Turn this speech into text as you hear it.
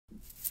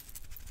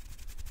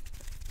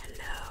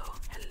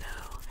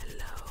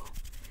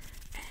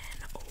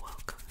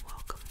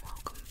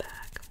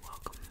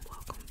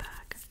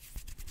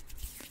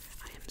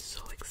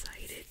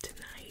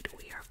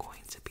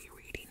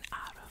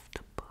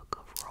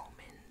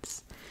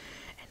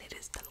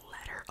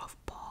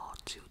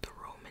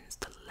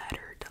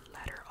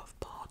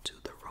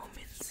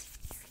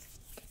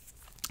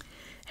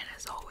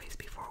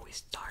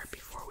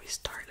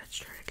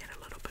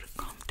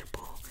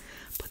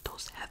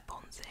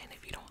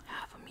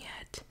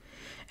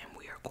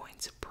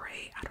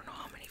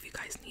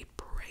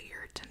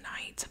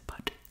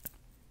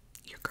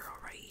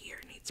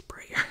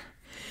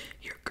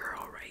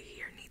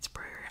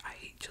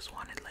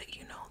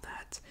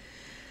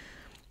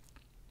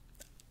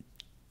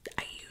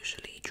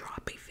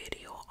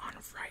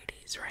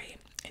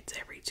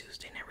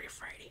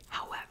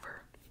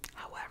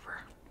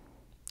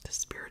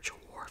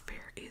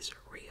is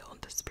real.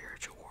 The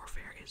spiritual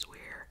warfare is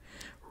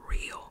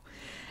real.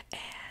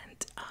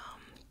 And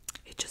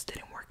it just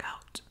didn't work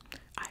out.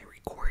 I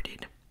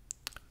recorded,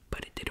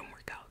 but it didn't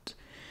work out.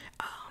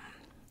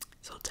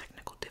 So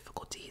technical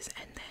difficulties.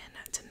 And then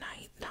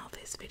tonight, now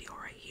this video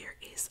right here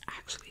is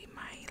actually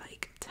my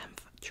 10th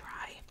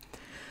try.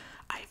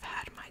 I've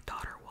had my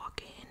daughter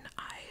walk in.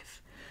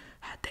 I've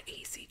had the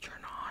AC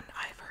turn on.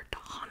 I've heard the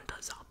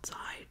Hondas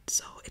outside.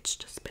 So it's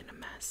just been a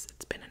mess.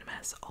 It's been a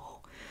mess.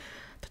 All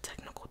the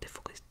technical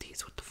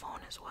difficulties with the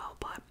phone as well.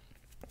 But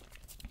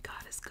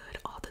God is good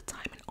all the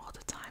time, and all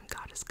the time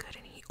God is good,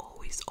 and He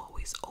always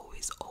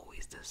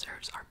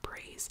deserves our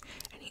praise,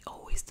 and He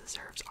always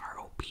deserves our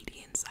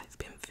obedience. I've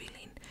been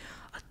feeling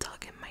a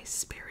tug in my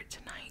spirit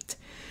tonight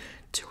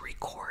to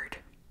record.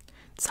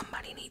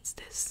 Somebody needs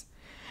this,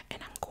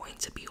 and I'm going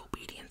to be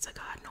obedient to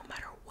God no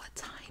matter what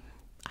time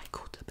I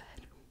go to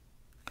bed.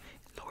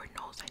 Lord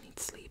knows I need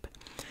sleep.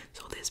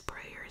 So this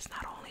prayer is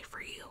not only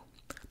for you,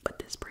 but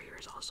this prayer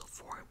is also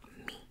for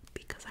me,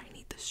 because I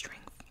need the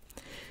strength.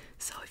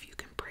 So if you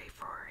can pray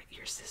for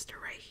your sister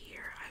right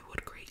here, I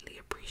would greatly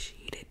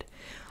appreciate it.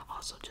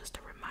 Also, just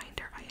a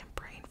reminder, I am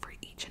praying for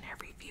each and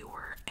every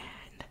viewer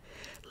and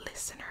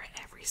listener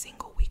every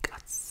single week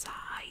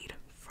aside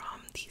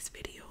from these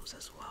videos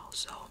as well.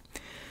 So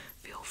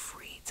feel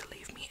free to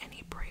leave me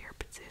any prayer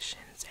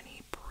petitions,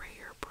 any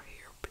prayer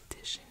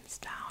petitions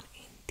down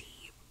in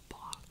the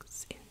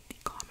box, in the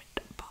comment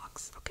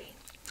box, okay?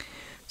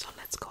 So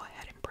let's go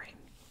ahead and pray.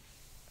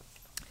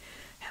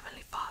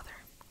 Heavenly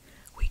Father,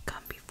 we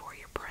come before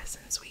your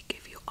presence. We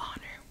give you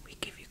honor, we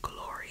give you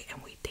glory,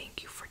 and we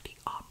thank you for the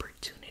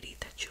opportunity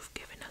that you've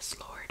given us,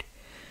 Lord.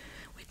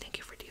 We thank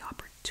you for the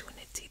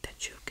opportunity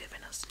that you've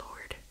given us,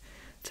 Lord,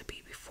 to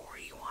be before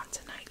you on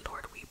tonight.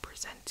 Lord, we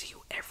present to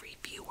you every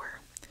viewer.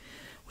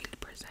 We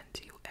present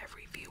to you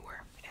every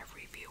viewer,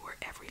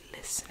 every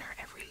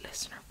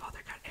listener, Father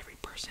God, every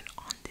person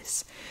on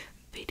this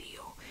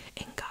video.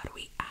 And God,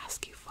 we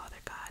ask you,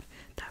 Father God,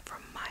 that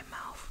from my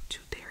mouth to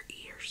their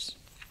ears,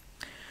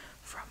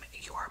 from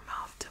your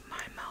mouth to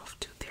my mouth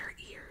to their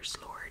ears,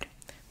 Lord,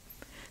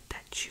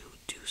 that you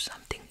do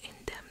something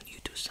in them, you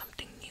do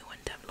something new in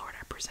them. Lord,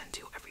 I present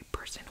to you every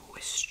person who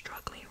is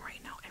struggling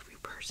right now, every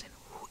person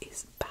who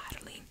is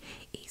battling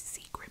a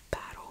secret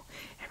battle,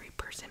 every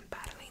person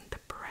battling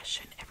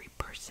depression, every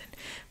person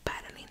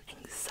battling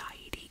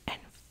anxiety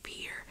and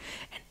fear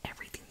and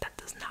everything that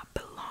does not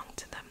belong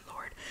to them,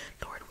 Lord.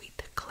 Lord, we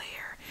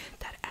declare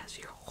that as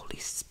your Holy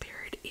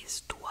Spirit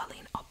is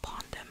dwelling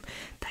upon them,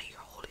 that your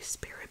Holy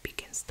Spirit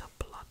begins to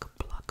pluck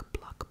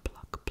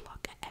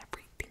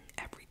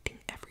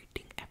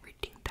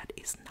everything that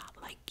is not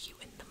like you,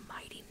 in the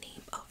mighty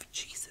name of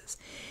Jesus.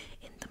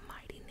 In the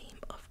mighty name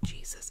of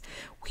Jesus,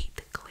 we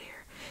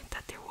declare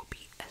that there will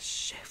be a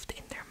shift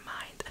in their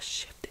mind, a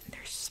shift in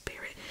their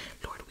spirit.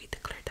 Lord, we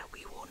declare that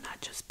we will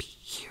not just be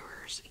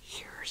hearers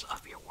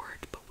of your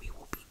word, but we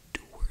will be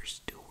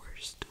doers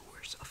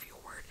of your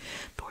word.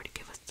 Lord,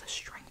 give us the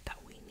strength that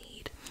we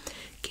need.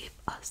 Give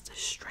us the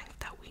strength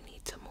that we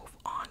need to move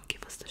on.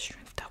 Give us the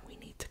strength that we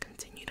need to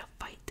continue to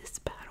fight this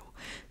battle.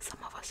 Some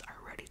of us are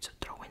ready to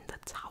throw in the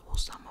towel.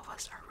 Some of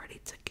us are ready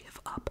to give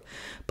up.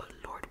 But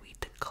Lord, we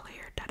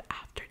declare that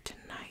after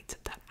tonight,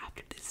 that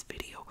after this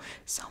video,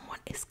 someone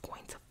is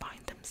going to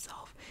find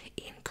themselves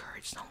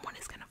encouraged. Someone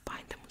is going to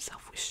find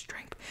themselves with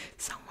strength.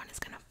 Someone is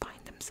going to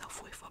find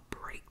themselves with a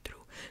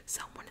breakthrough.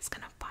 Someone is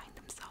going to find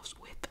themselves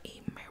with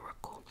a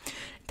miracle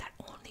that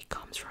only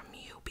comes from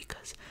you,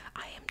 because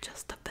I am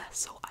just a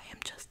vessel. I am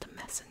just a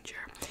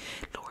messenger.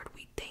 Lord,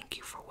 we thank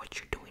you for what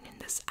you're doing in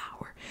this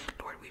hour.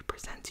 Lord, we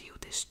present to you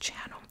this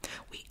channel.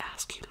 We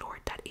ask you, Lord,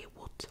 that it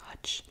will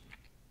touch.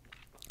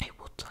 It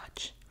will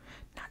touch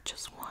not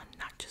just one,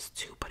 not just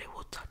two, but it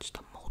will touch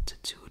the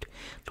multitude.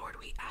 Lord,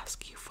 we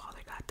ask you, Father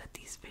God, that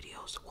these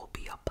videos will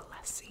be a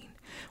blessing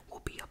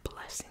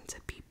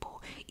to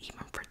people,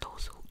 even for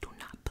those who do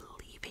not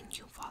believe in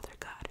you, Father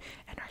God,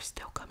 and are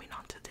still coming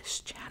onto this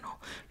channel.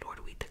 Lord,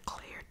 we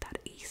declare that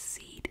a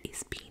seed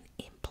is being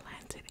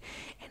implanted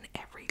in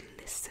every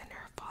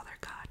listener, Father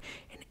God,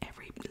 in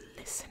every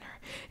listener,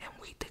 and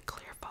we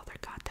declare, Father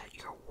God, that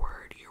your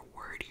word,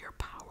 your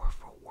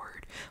powerful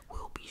word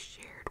will be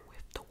shared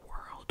with the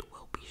world,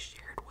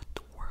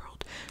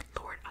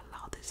 Lord,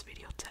 allow this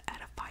video to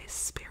edify a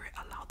spirit,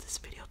 allow this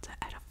video to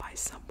edify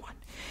someone,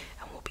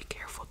 and we'll be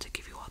careful to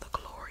give you all the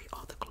glory,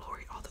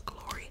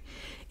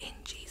 in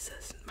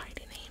Jesus'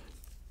 mighty name.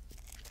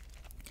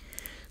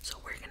 So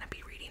we're going to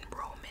be reading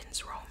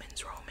Romans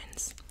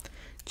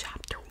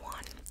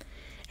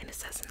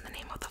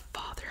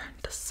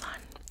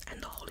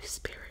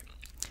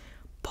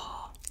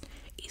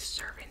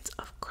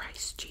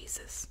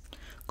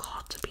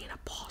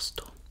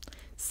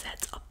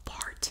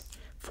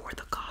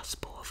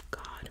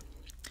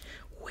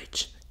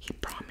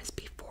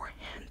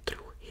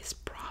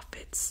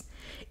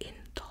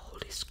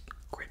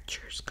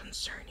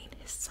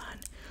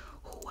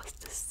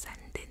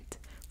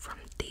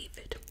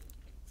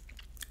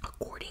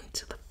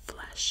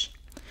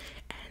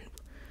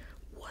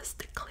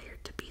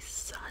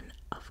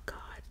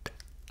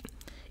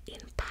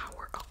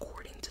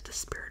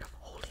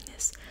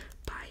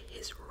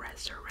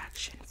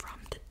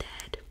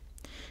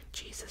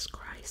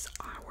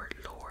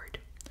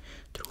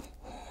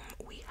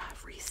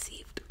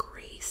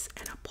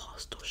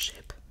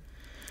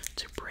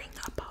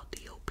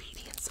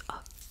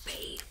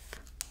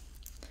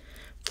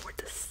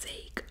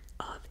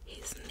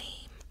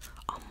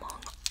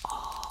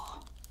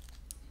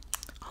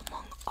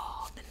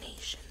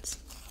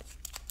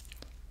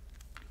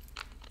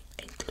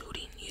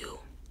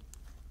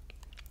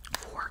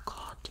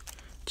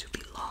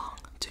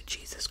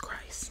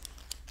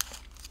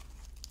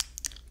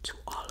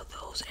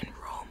those in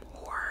Rome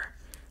who are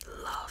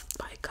loved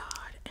by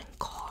God and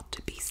called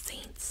to be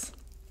saints.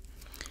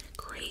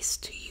 Grace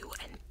to you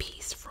and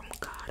peace from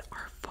God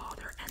our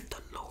Father and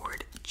the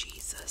Lord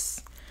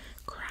Jesus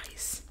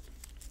Christ.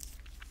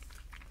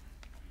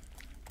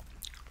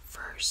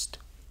 First,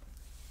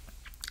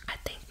 I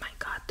thank my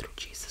God through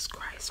Jesus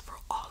Christ for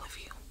all of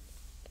you,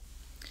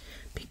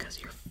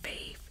 because your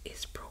faith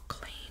is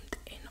proclaimed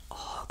in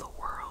all the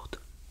world.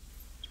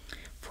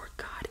 For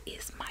God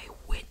is my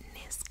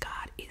witness.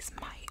 God is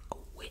my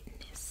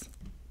witness,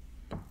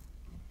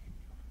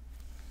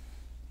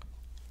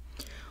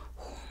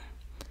 whom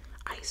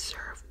I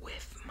serve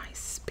with my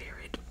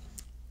spirit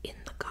in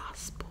the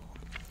gospel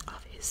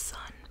of his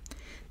Son,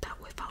 that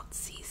without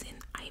ceasing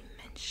I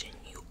mention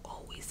you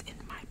always in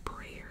my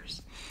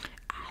prayers,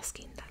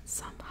 asking that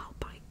somehow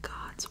by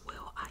God's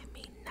will I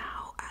may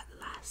now at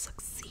last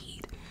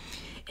succeed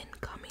in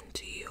coming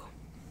to you.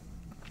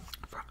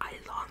 For I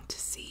long to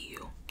see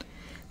you,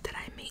 that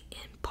I may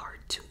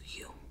impart to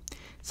you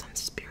some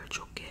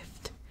spiritual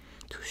gift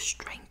to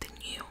strengthen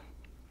you.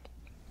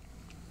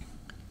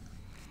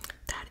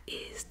 That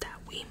is, that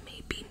we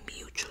may be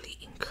mutually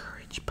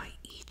encouraged by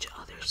each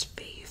other's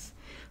faith,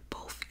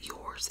 both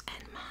yours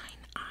and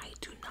mine. I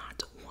do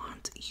not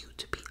want you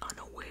to be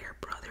unaware,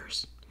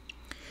 brothers,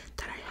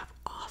 that I have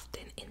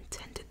often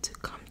intended to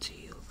come to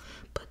you,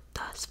 but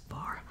thus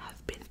far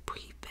have been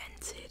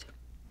prevented,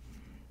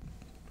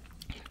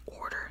 in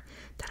order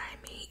that I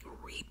may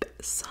reap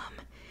some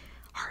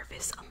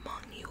harvest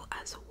among you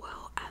as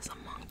well as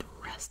among the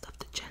rest of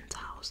the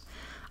Gentiles.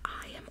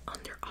 I am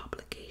under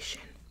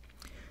obligation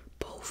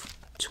both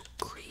to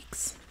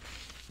Greeks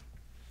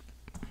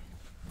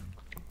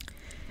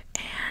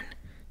and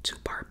to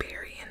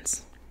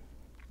barbarians,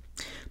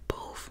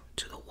 both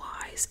to the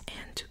wise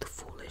and to the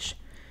foolish.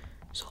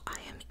 So I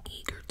am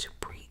eager to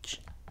preach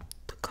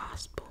the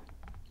gospel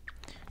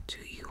to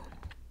you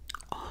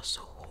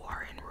also who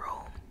are in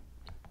Rome.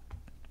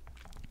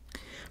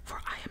 For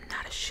I am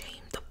not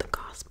ashamed of the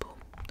gospel,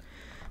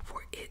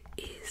 for it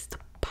is the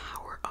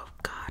power of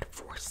God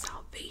for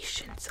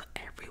salvation to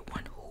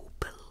everyone who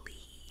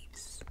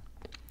believes,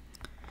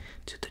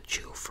 to the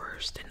Jew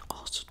first and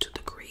also to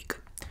the Greek.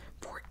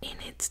 For in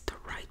it the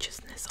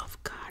righteousness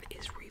of God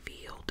is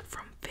revealed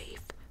from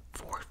faith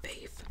for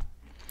faith,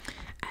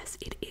 as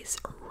it is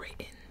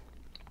written,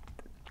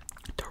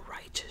 the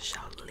righteous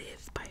shall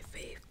live by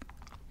faith.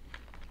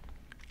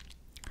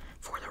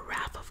 For the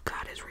wrath of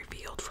God is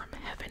revealed from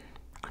heaven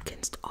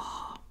against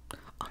all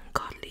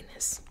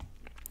ungodliness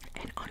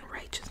and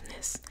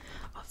unrighteousness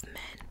of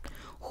men,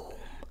 whom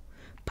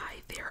by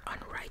their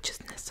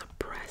unrighteousness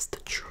suppress the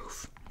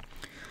truth.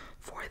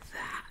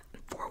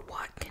 For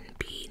what can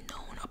be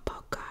known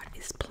about God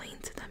is plain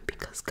to them,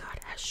 because God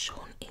has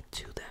shown it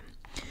to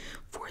them.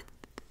 For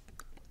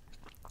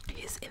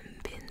his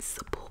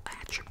invincible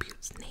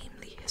attributes,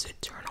 namely his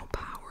eternal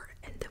power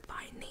and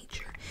divine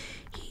nature,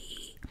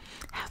 he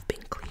have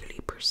been clearly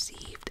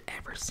perceived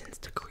ever since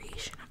the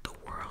creation of the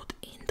world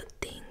in the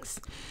things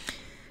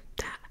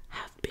that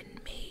have been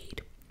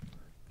made,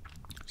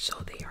 so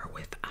they are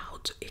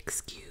without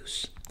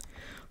excuse.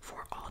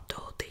 For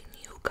although they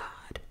knew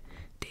God,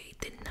 they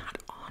did not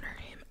honor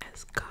him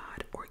as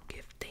God or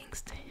give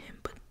thanks to him,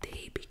 but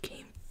they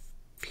became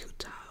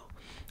futile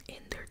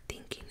in their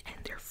thinking,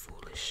 and their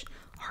foolish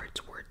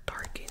hearts were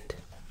darkened.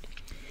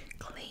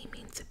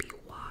 Claiming to be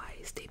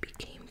wise, they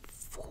became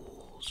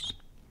fools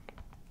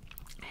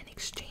and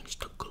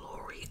exchanged the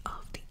glory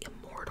of the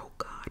immortal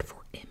God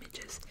for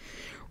images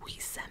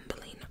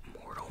resembling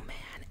mortal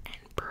man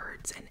and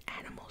birds and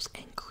animals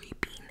and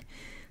creeping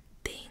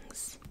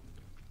things.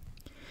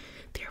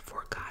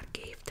 Therefore God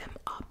gave them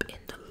up in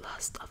the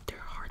lust of their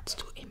hearts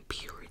to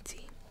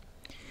impurity,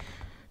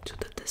 to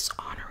the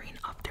dishonoring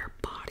of their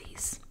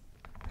bodies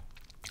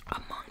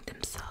among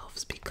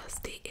themselves, because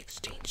they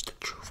exchanged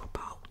the truth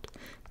about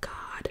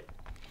God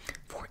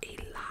for a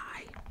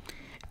lie,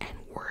 and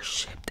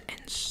worshipped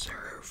and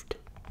served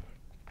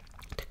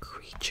the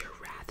creature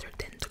rather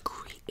than the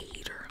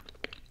Creator,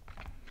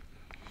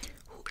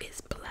 who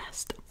is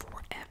blessed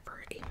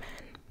forever.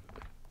 Amen.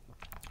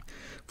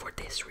 For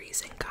this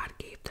reason God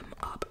gave them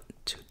up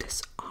to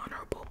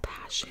dishonorable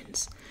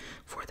passions,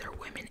 for their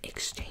women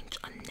exchange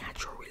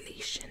unnatural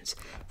relations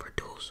for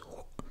those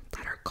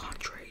that are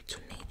contrary to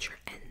nature,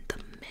 and the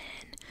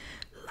men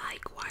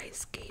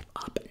likewise gave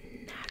up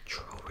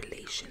natural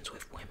relations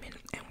with women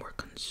and were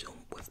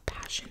consumed with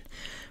passion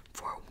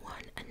for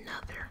one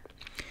another,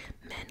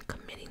 men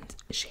committing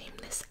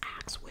shameless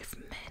acts with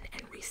men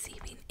and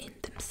receiving in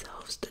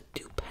themselves the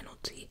due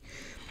penalty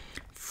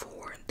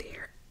for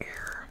their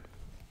error.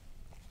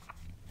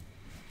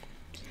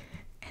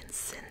 And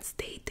since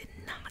they did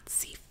not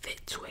see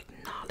fit to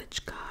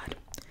acknowledge God,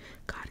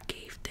 God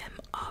gave them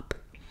up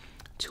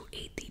to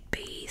a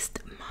debased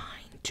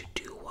mind to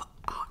do what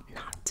ought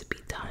not to be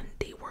done.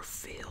 They were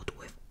filled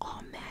with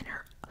all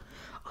manner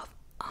of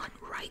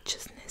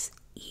unrighteousness,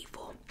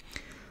 evil,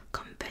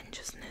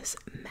 covetousness,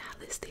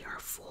 malice. They are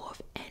full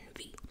of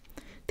envy.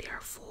 They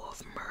are full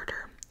of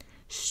murder,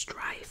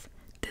 strife,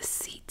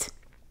 deceit,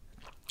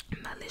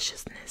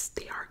 maliciousness. wickedness.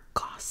 They are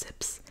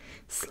gossips,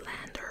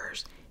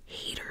 slanderers,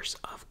 haters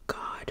of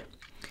God,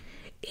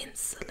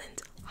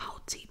 insolent,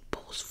 haughty,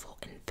 boastful,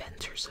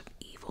 inventors of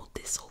evil,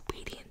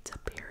 disobedient to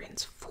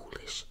parents,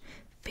 foolish,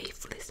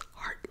 faithless,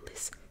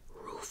 heartless,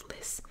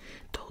 ruthless.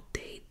 Though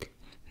they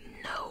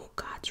know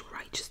God's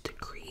righteous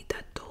decree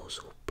that those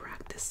who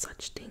practice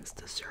such things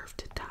deserve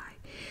to die,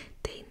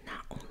 they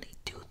not only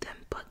do them,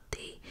 but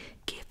they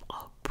give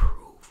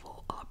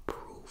approval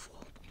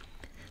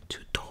to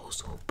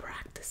those who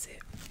practice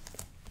it.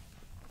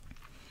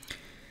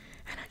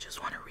 And I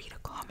just want to read a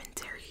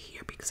commentary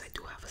here because I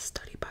do have a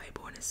study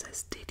Bible, and it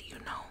says, did you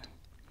know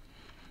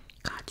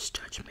God's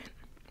judgment?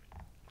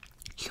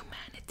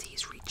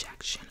 Humanity's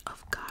rejection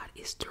of God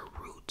is the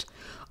root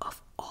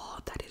of all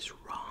that is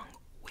wrong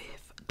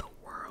with the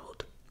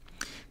world.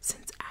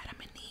 Since Adam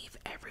and Eve,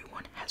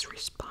 everyone has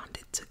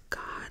responded to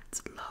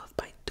God's love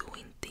by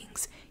doing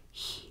things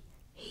he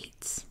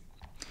hates.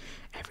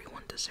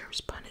 Everyone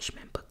deserves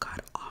punishment, but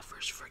God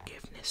offers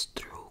forgiveness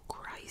through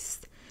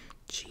Christ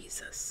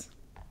Jesus.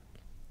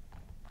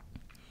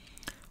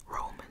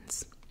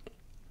 Romans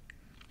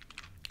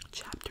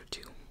chapter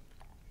 2.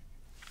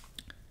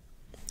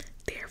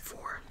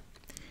 Therefore,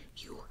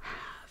 you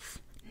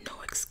have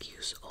no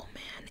excuse, O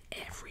man,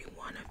 every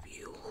one of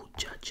you who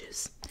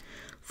judges,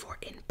 for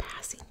in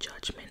passing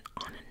judgment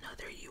on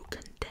another you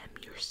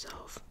condemn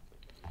yourself,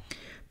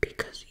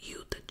 because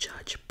you, the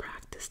judge,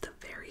 practice the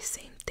very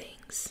same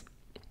things.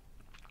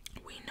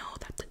 We know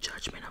that the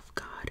judgment of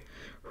God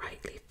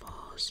rightly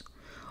falls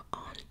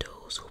on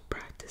those who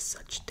practice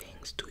such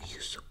things. Do you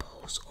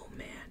suppose, O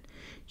man,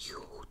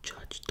 you who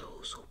judge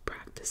those who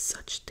practice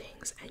such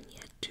things and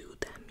yet do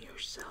them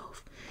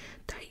yourself,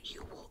 that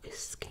you will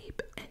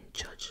escape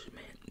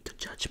the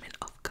judgment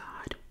of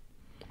God?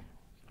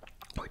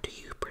 Or do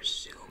you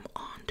presume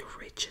on the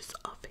riches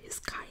of his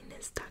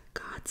kindness, that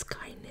God's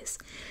kindness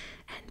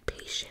and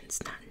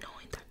patience, not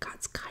knowing that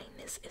God's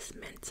kindness is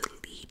meant to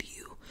lead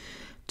you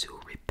to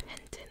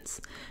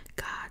repentance?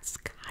 God's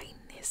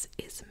kindness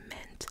is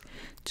meant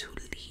to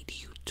lead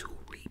you to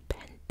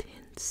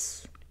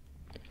repentance.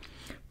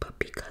 But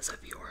because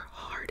of your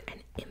hard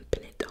and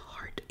impotent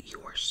heart,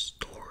 you are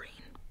storing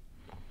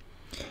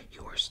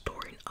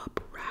up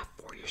wrath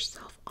for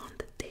yourself on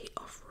the day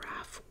of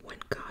wrath, when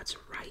God's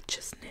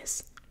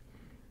righteousness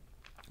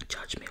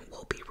judgment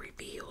will be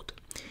revealed.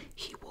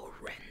 He will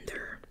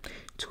render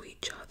to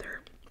each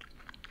other,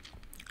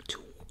 to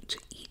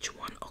each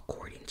one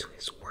according to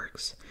his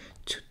works.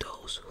 To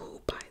those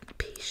who by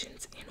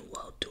patience and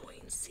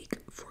well-doing seek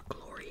for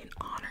glory and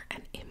honor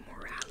and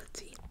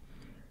immorality,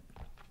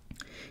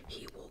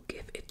 he will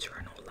give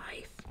eternal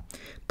life.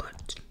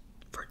 But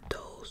for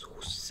those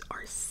who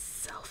are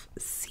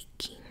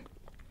self-seeking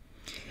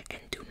and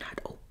do not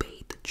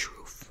obey the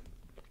truth,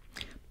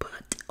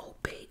 but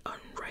obey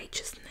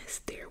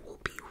unrighteousness, there will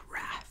be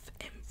wrath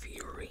and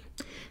fury.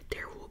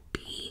 There will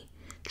be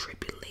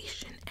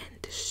tribulation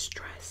and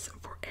distress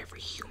for every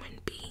human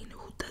being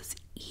who does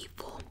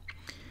evil,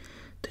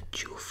 the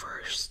Jew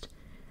first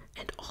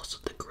and also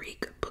the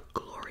Greek, but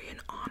glory and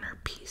honor,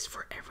 peace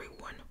for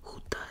everyone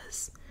who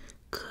does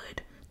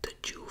good, the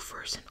Jew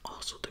first and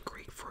also the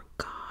Greek, for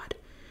God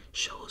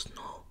shows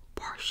no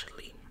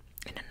partiality.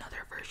 In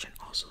another version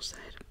also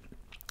said,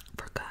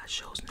 for God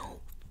shows no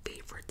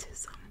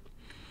favoritism.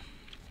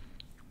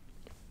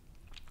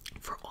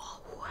 For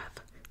all who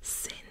have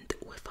sinned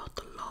without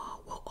the law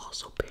will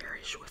also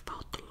perish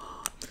without the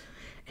law,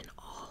 and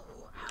all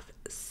who have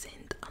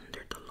sinned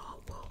under the law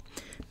will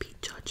be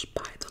judged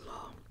by the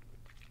law.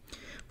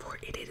 For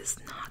it is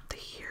not the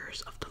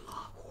hearers of the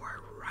law who are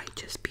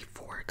righteous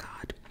before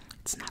God.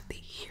 It's not the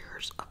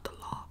hearers of the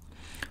law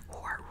who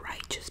are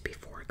righteous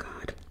before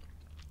God,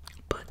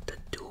 but the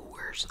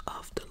doers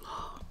of the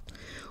law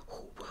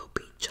who will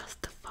be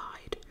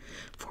justified.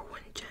 For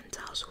when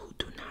Gentiles who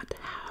do not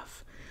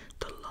have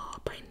the law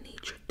by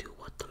nature do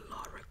what the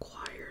law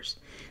requires,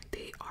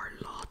 they are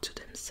law to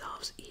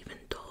themselves, even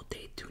though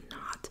they do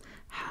not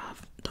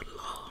have the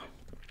law.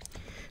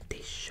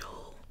 They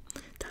show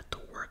that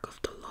the work of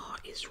the law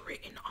is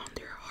written on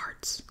their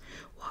hearts,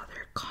 while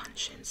their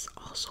conscience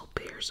also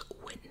bears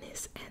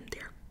witness, and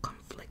their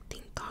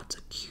conflicting thoughts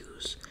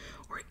accuse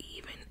or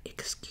even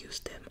excuse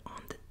them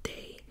on the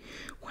day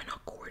when,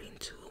 according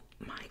to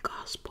my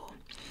gospel,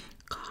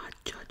 God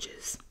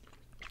judges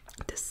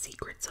the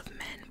secrets of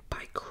men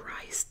by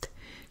Christ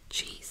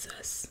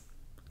Jesus.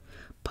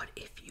 But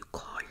if you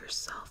call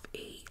yourself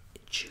a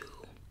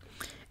Jew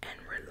and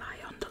rely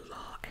on the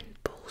law and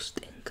boast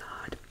in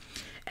God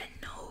and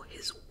know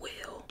his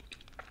will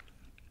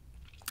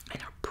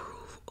and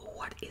approve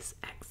what is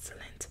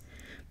excellent,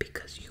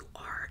 because you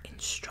are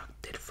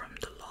instructed from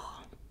the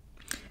law,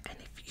 and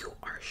if you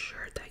are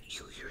sure that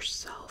you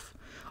yourself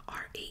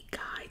are a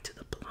guide to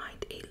the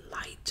blind, a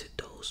light to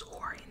those who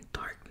are in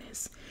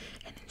darkness,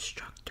 an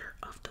instructor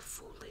of the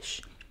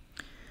foolish,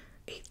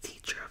 a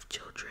teacher of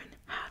children,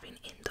 having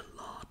in the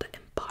law the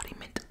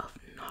embodiment of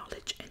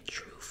knowledge and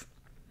truth.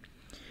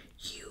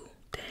 You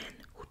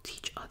then who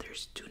teach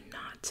others, do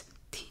not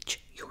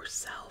teach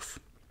yourself.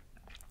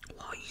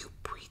 While you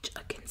preach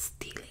against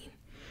stealing,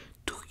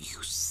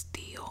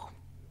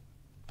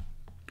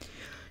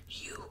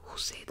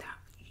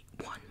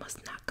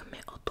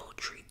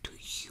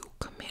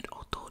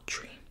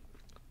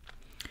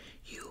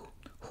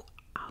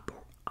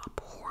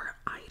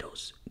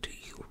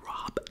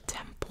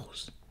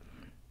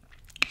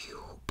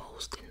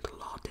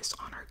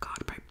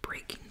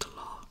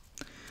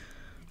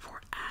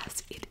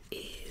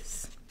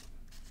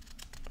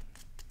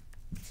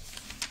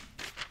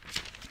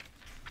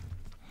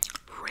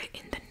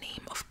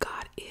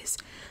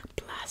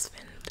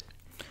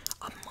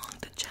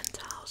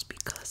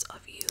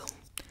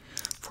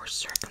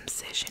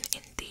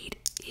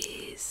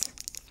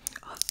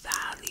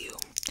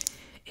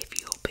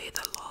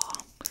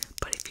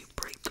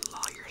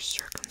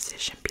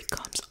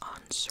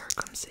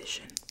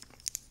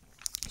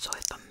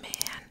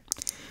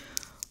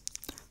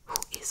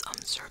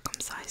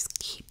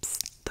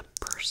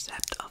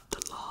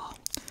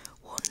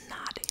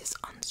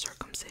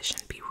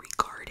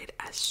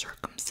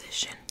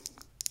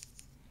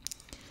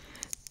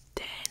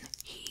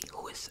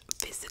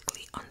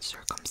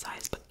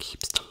 circumcised but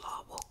keeps the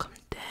law will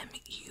condemn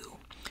you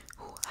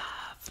who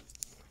have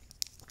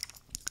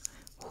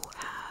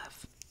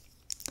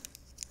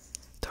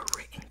the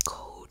written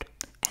code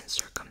and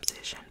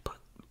circumcision but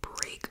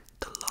break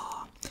the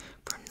law.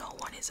 For no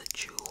one is a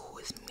Jew who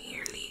is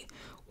merely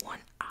one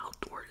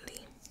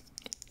outwardly,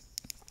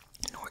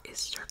 nor is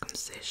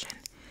circumcision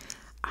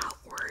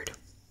outward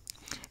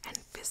and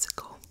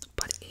physical,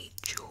 but a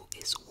Jew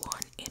is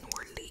one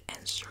inwardly,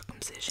 and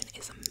circumcision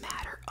is a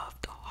matter of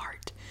the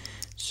heart.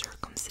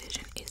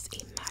 Circumcision is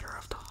a matter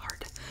of the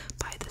heart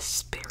by the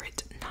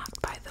Spirit, not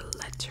by the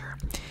letter.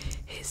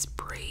 His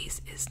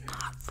praise is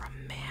not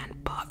from man,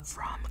 but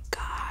from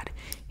God.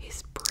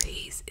 His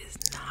praise is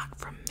not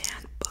from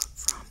man, but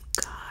from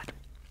God.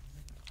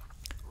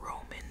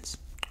 Romans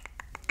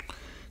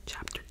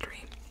chapter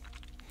 3.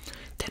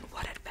 Then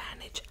what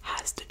advantage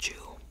has the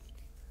Jew?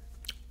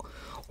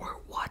 Or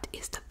what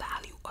is the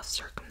value of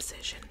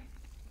circumcision?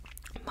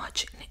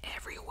 Much in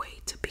every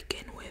way. To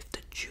begin with,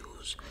 the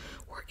Jews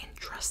were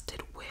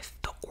entrusted with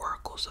the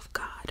oracles of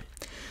God.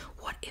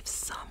 What if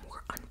some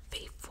were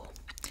unfaithful?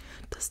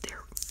 Does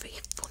their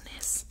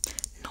faithfulness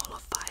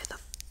nullify the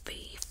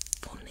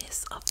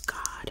faithfulness of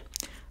God?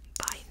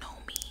 By no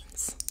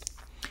means.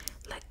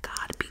 Let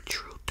God be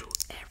true through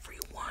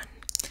everyone.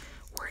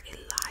 We're a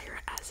liar,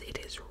 as it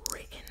is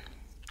written,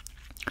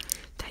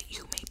 that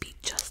you may be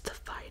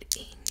justified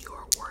in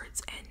your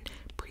words and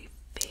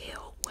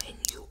prevail when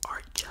you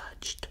are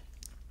judged.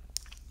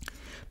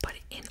 But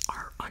in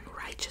our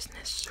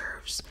unrighteousness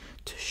serves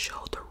to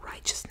show the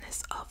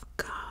righteousness of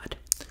God.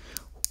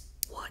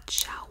 What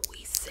shall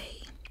we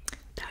say?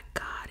 That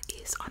God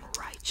is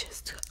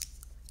unrighteous to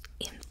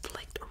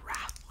inflict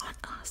wrath on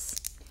us?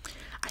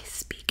 I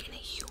speak in a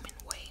human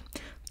way.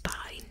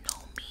 By no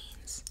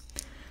means.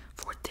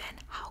 For then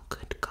how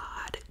could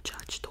God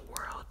judge the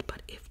world?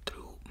 But if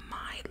through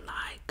my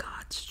lie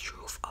God's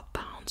truth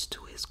abounds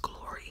to his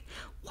glory,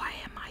 why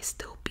am I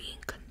still being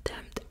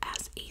condemned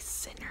as a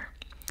sinner?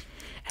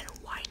 And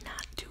why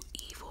not do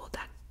evil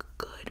that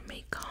good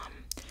may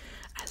come?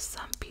 As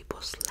some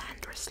people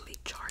slanderously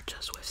charge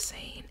us with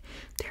saying,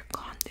 their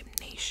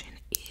condemnation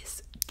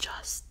is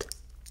just.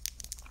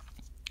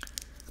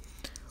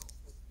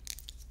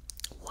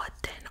 What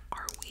then,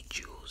 are we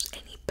Jews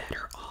any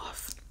better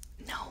off?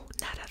 No,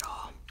 not at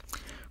all.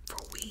 For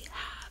we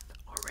have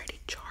already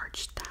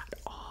charged that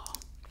all,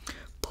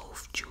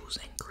 both Jews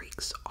and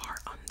Greeks, are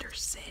under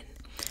sin,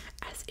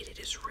 as it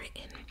is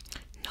written,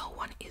 no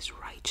one is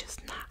righteous,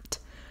 not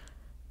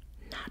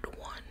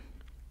one.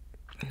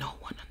 No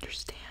one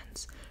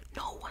understands,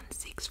 no one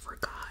seeks for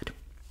God.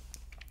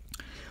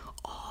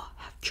 All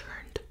have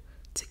turned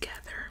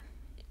together,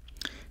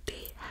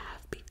 they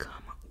have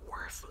become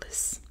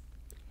worthless.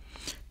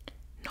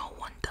 No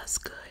one does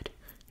good,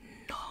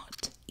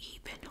 not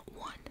even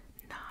one,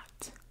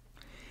 not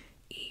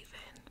even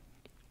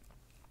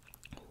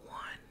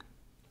one.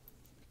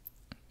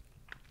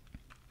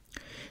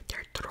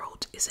 Their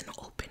throat is an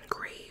open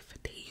grave,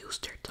 they use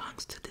their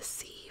tongues to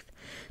deceive.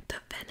 The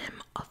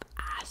venom of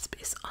asp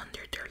is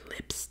under their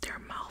lips, their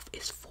mouth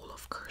is full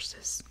of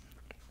curses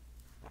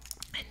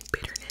and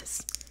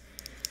bitterness.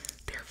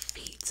 Their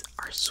feet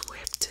are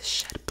swift to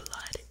shed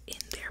blood, in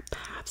their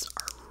paths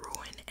are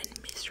ruin and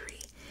misery,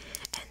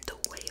 and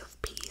the way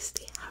of peace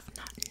they have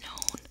not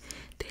known.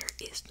 There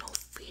is no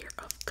fear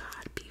of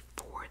God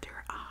before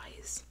their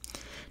eyes.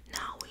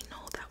 Now we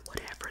know that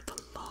whatever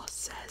the law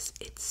says,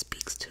 it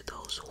speaks to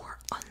those who are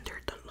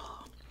under the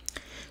law,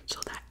 so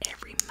that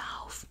every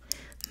mouth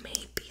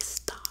may be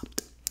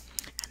stopped,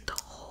 and the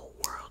whole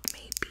world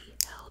may be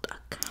held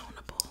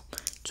accountable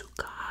to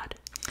God.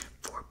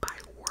 For by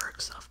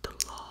works of the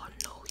law,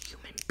 no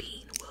human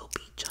being will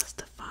be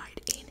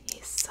justified in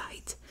his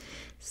sight,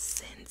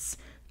 since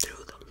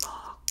through the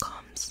law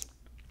comes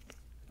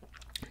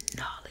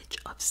knowledge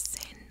of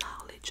sin,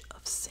 knowledge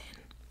of sin,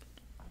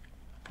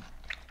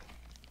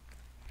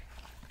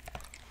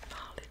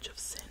 knowledge of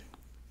sin.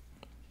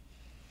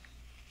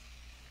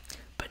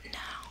 But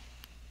now,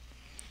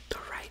 the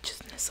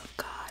righteousness of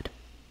God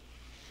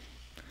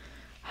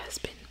has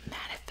been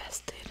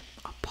manifested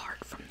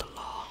apart from the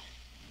law,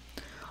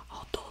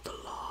 although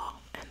the law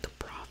and the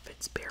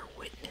prophets bear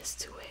witness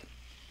to it.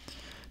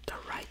 The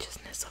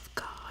righteousness of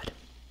God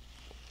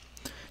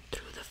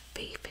through the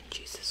faith in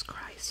Jesus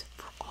Christ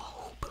for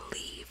all who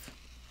believe.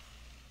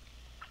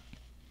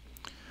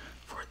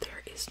 For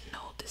there is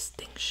no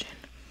distinction,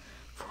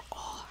 for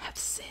all have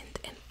sinned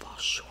and fall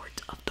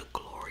short of the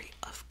glory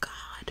of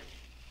God.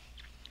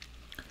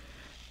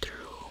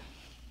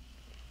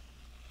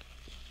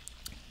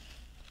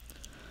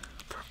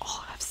 For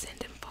all have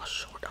sinned and fall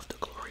short of the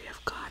glory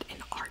of God,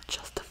 and are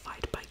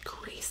justified by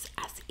grace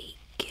as a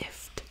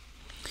gift.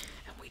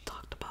 And we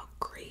talked about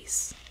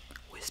grace,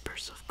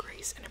 whispers of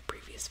grace, in a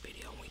previous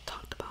video. And we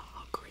talked about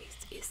how grace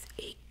is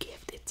a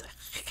gift. It's a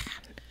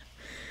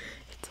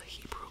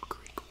Hebrew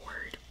Greek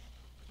word,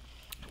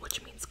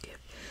 which means gift,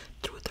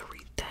 through the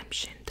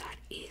redemption that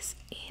is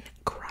in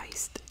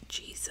Christ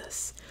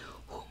Jesus,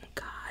 whom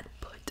God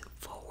put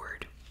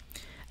forward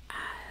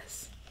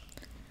as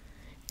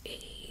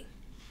a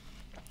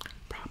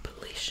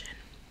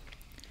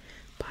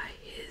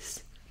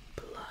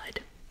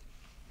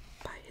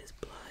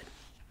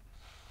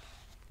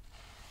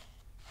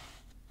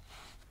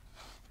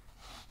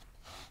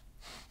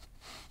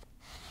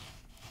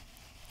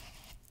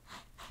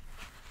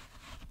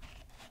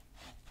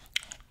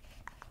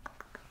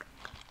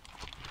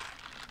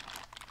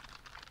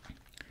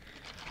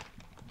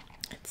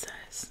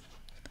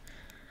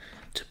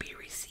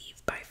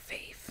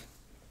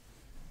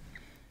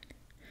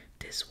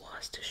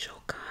to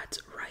show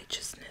God's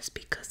righteousness,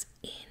 because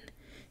in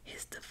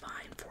his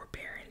divine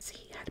forbearance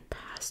he had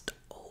passed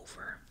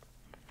over.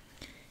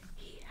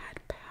 He had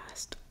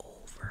passed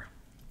over.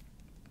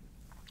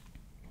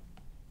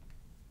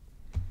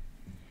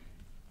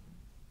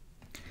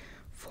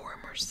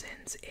 Former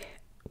sins, it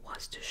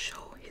was to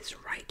show his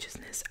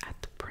righteousness at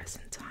the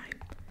present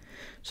time,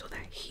 so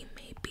that he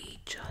may be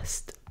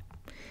just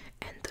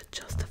and the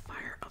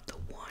justifier of the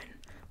one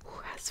who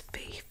has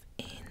faith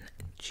in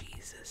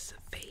Jesus.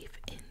 Faith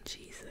in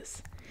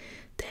Jesus.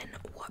 Then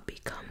what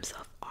becomes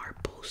of our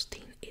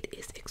boasting? It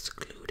is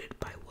excluded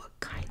by what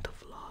kind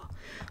of law?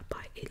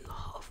 By a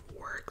law of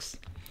works?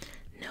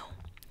 No,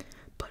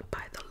 but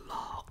by the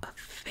law of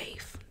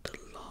faith. The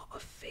law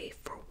of faith,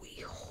 for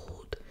we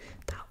hold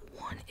that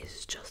one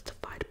is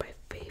justified by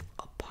faith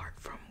apart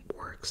from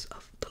works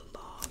of the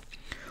law.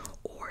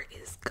 Or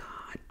is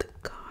God the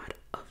God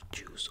of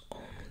Jews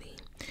only?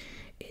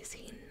 Is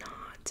he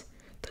not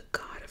the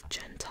God of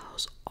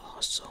Gentiles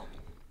also?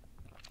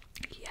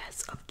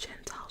 Yes, of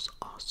Gentiles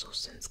also,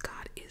 since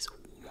God is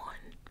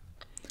one,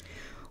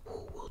 who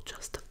will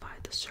justify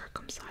the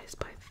circumcised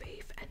by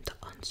faith and the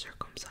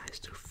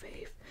uncircumcised through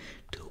faith.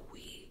 Do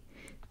we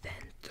then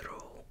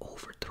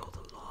overthrow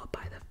the law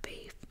by the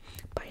faith?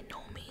 By no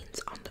means.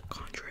 On the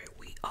contrary,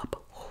 we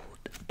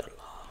uphold the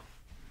law.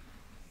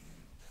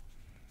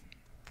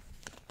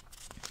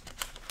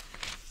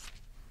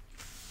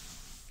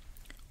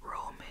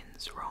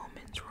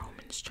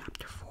 Romans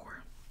chapter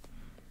 4.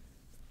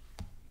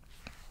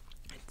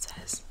 It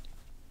says,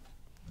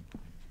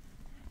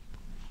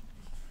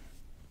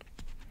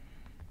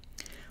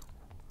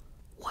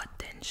 what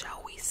then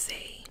shall we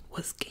say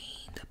was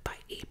gained by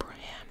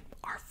Abraham,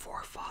 our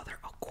forefather,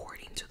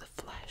 according to the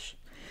flesh?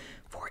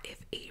 For if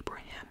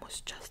Abraham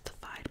was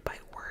justified by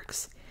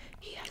works,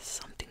 he has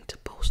something to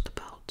boast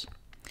about,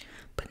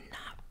 but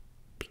not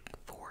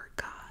before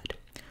God.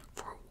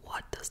 For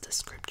what does the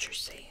scripture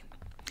say?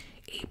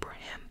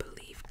 Abraham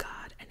believed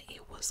God, and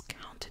it was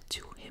counted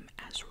to him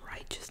as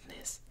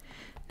righteousness.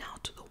 Now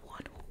to the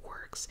one who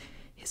works,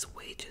 his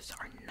wages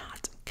are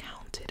not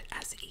counted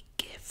as a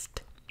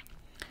gift,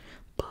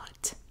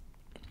 but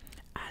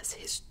as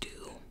his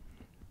due.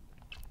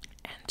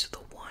 And to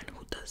the one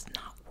who does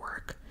not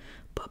work,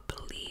 but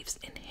believes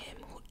in him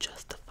who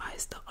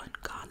justifies the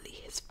ungodly,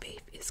 his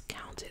faith is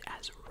counted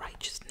as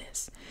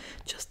righteousness,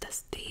 just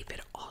as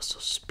David also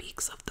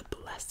speaks of the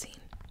blessing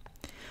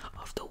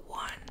of the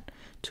one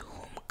to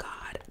whom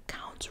God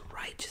counts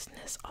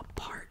righteousness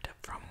apart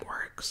from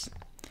works.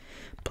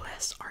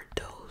 Blessed are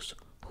those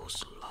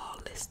whose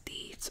lawless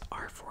deeds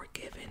are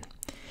forgiven,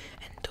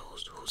 and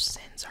those whose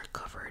sins are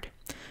covered.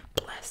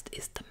 Blessed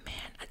is the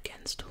man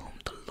against whom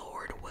the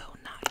Lord will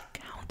not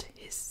count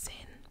his sin.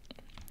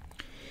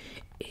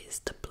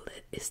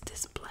 Is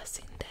this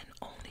blessing then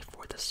only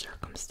for the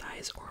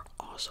circumcised, or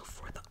also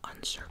for the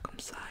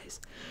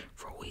uncircumcised?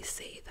 For we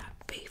say that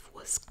faith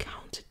was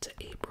counted to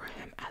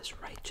Abraham as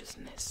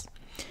righteousness.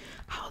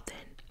 How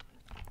then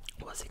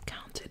was it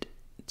counted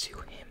to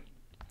him?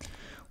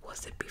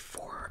 Was it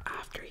before or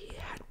after he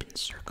had been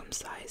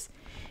circumcised?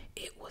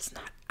 It was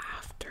not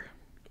after,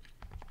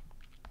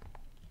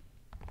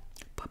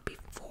 but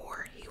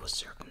before he was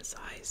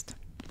circumcised.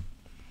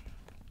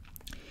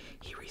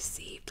 He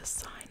received the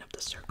sign of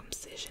the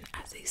circumcision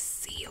as a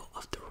seal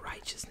of the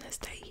righteousness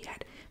that he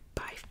had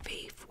by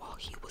faith while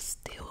he was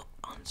still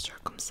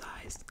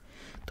uncircumcised.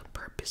 The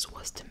purpose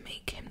was to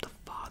make him the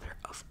father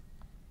of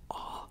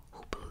all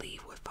who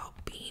believe without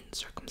being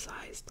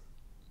circumcised,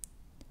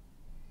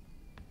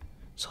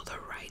 so the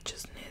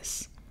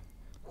righteousness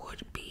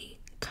would be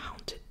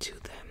counted to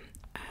them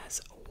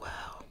as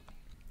well,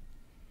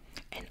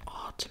 and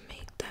all to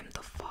make them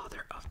the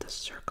father of the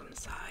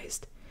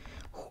circumcised,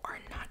 who are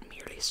not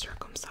merely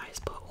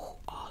circumcised, but who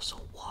also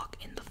walk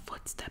in the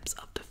footsteps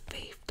of the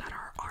faith that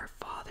our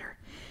father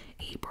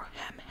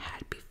Abraham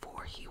had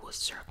before he was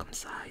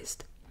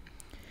circumcised.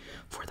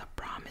 For the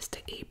promise to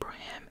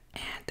Abraham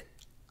and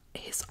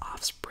his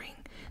offspring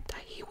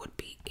that he would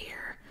be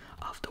heir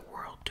of the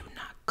world do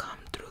not come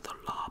through the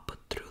law, but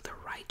through the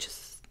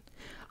righteousness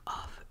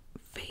of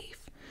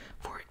faith.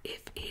 For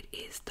if it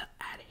is the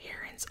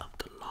adherents of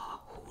the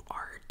law who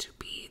are to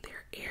be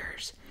their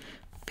heirs,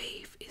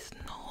 faith is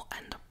null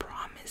and the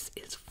promise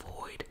is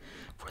void.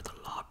 For the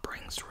law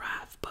brings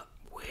wrath, but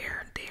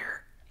where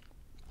there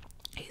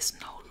is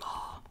no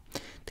law,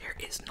 there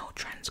is no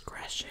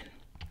transgression.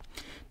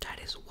 That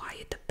is why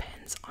it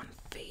depends on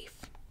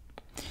faith,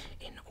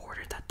 in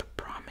order that the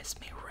promise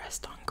may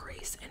rest on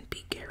grace and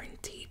be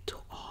guaranteed to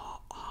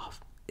all of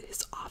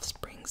his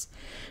offsprings,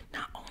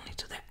 not only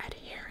to the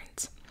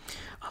adherents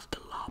of the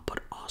law, but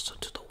also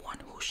to the one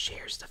who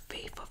shares the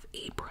faith of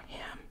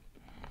Abraham,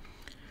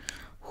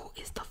 who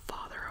is the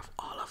father of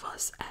all of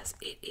us, as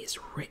it is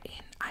written,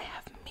 I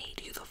have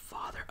made you the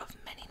father of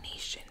many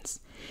nations,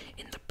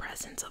 in the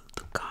presence of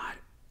the God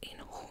in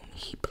whom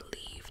he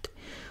believed,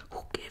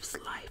 who gives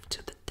life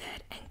to the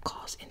dead and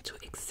calls into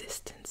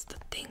existence the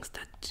things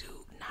that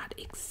do not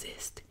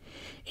exist.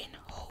 In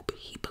hope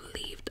he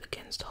believed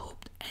against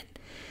hope, and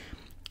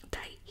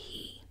that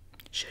he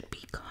should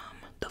be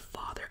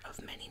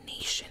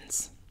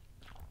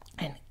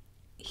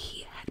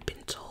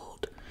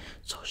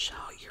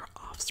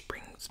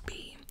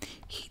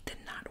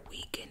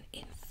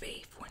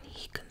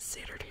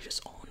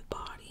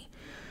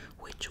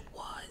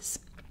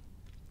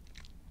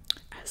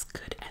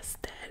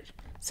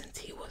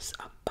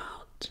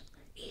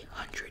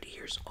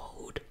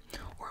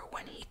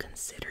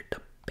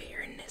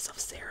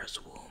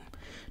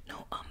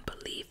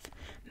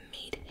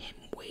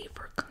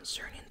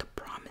concerning the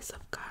promise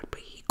of God, but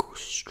he grew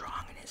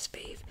strong in his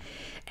faith,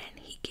 and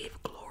he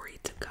gave glory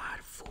to God,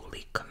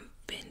 fully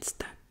convinced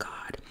that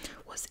God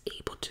was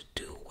able to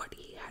do what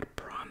he had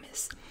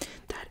promised.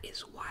 That is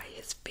why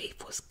his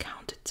faith was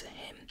counted to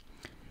him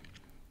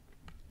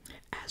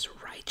as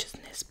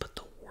righteousness, but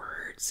the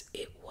words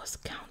it was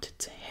counted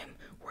to him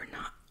were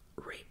not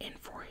written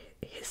for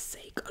his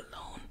sake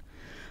alone,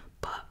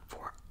 but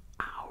for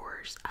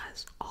ours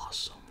as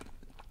also.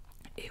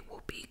 It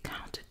will be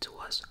counted to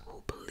us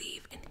who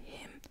believe in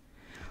him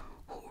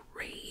who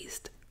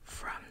raised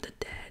from the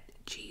dead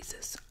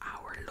Jesus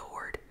our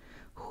Lord,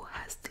 who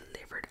has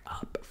delivered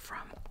up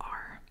from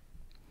our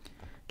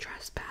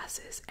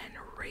trespasses and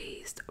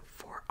raised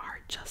for our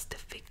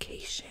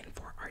justification.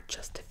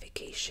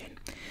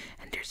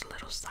 And there's a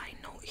little side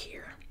note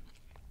here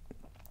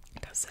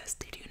that says,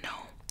 did you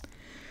know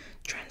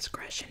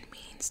transgression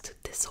means to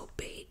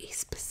disobey a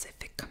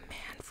specific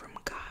command from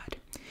God?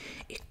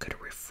 It could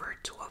refer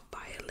to a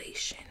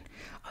violation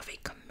of a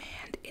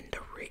command in the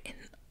written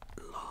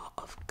law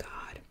of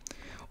God,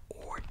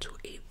 or to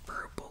a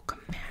verbal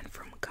command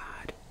from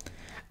God,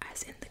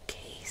 as in the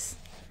case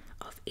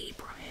of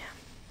Abraham.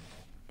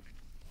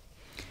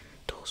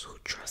 Those who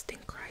trust in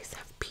Christ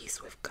have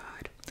peace with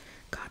God.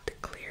 God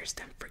declares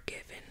them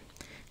forgiven.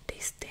 They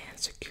stand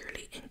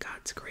securely in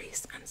God's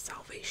grace and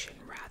salvation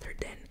rather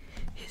than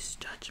his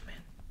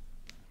judgment.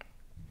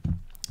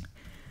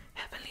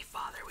 Heavenly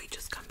Father, we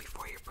just come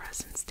before your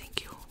presence.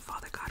 Thank you,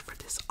 Father God, for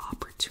this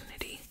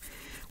opportunity.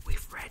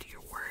 We've read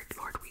your word,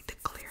 Lord. We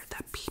declare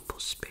that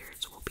people's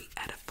spirits will be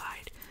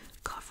edified.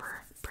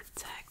 Cover,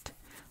 protect,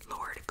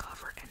 Lord,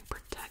 cover and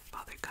protect,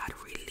 Father God.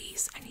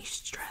 Release any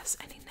stress,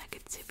 any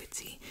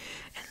negativity,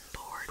 and